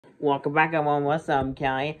Welcome back everyone, what's up,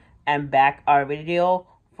 Kelly? And back our video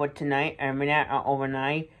for tonight and midnight or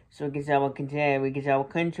overnight. So we can tell what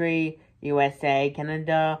country, USA,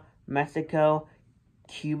 Canada, Mexico,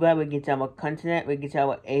 Cuba, we can tell what continent, we can tell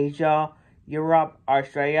what Asia, Europe,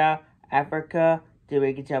 Australia, Africa, then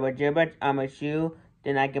we can tell what gibberish, I'm a shoe,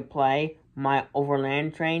 then I can play my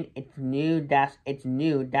overland train. It's new,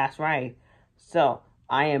 that's right. So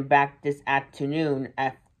I am back this afternoon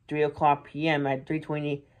at 3 o'clock p.m. at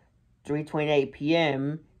 3:28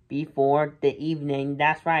 p.m. before the evening.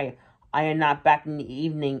 That's right. I am not back in the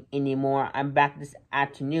evening anymore. I'm back this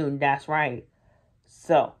afternoon. That's right.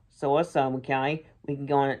 So what's up, Kelly? We can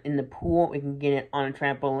go in the pool. We can get it on a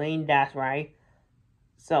trampoline. That's right.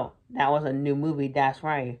 So that was a new movie. That's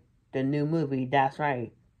right. The new movie. That's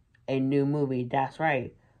right. A new movie. That's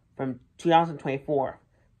right. From 2024.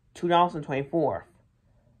 2024.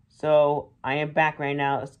 So I am back right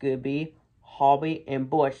now. It's gonna be Hobby and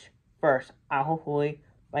Bush first. I hopefully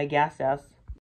by gas us.